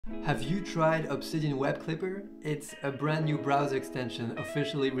Have you tried Obsidian Web Clipper? It's a brand new browser extension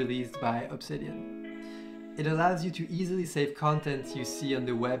officially released by Obsidian. It allows you to easily save content you see on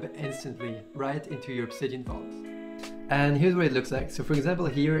the web instantly, right into your Obsidian vault. And here's what it looks like. So for example,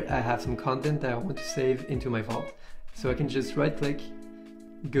 here I have some content that I want to save into my vault. So I can just right click,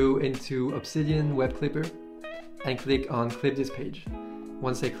 go into Obsidian Web Clipper and click on Clip This Page.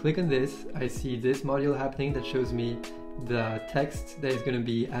 Once I click on this, I see this module happening that shows me the text that is going to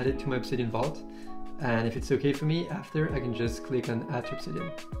be added to my Obsidian vault, and if it's okay for me, after I can just click on Add to Obsidian,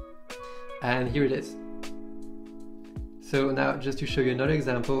 and here it is. So now, just to show you another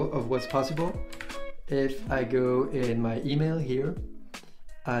example of what's possible, if I go in my email here,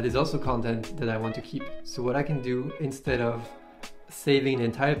 there's also content that I want to keep. So what I can do, instead of saving the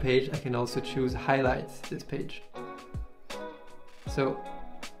entire page, I can also choose highlight this page. So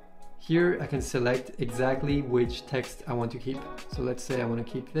here I can select exactly which text I want to keep. So let's say I want to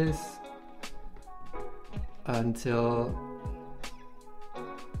keep this until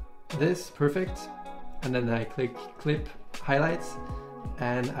this, perfect. And then I click Clip Highlights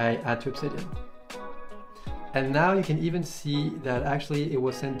and I add to Obsidian. And now you can even see that actually it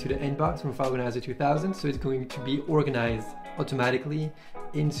was sent to the inbox from File Organizer 2000, so it's going to be organized automatically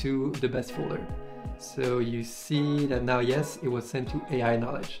into the best folder. So you see that now, yes, it was sent to AI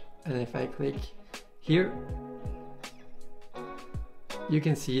Knowledge. And if I click here, you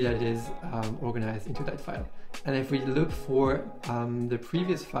can see that it is organized into that file. And if we look for the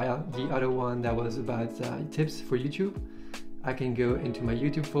previous file, the other one that was about tips for YouTube, I can go into my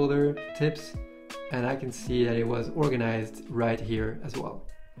YouTube folder, tips, and I can see that it was organized right here as well.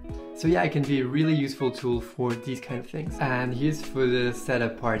 So yeah, it can be a really useful tool for these kind of things. And here's for the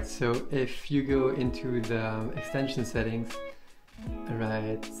setup part. So if you go into the extension settings,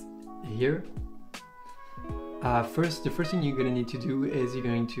 right here, the first thing you're going to need to do is you're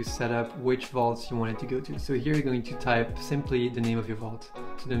going to set up which vaults you want it to go to. So here you're going to type simply the name of your vault.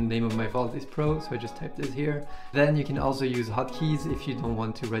 So the name of my vault is Pro, so I just type this here. Then you can also use hotkeys if you don't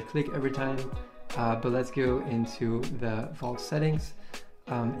want to right click every time. But let's go into the vault settings.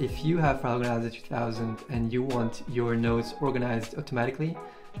 If you have File Organizer 2000 and you want your notes organized automatically,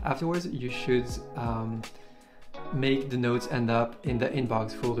 afterwards you should make the notes end up in the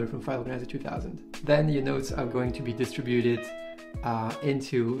inbox folder from File Organizer 2000. Then your notes are going to be distributed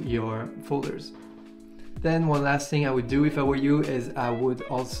into your folders. Then one last thing I would do if I were you is I would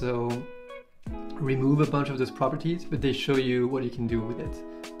also remove a bunch of those properties, but they show you what you can do with it.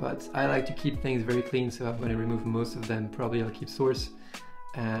 But I like to keep things very clean, so I'm going to remove most of them. Probably I'll keep source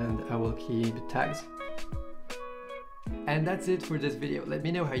and I will keep tags. And that's it for this video. Let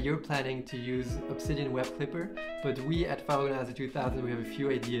me know how you're planning to use Obsidian Web Clipper, but we at File Organizer 2000, we have a few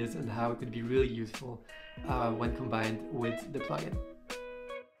ideas on how it could be really useful when combined with the plugin.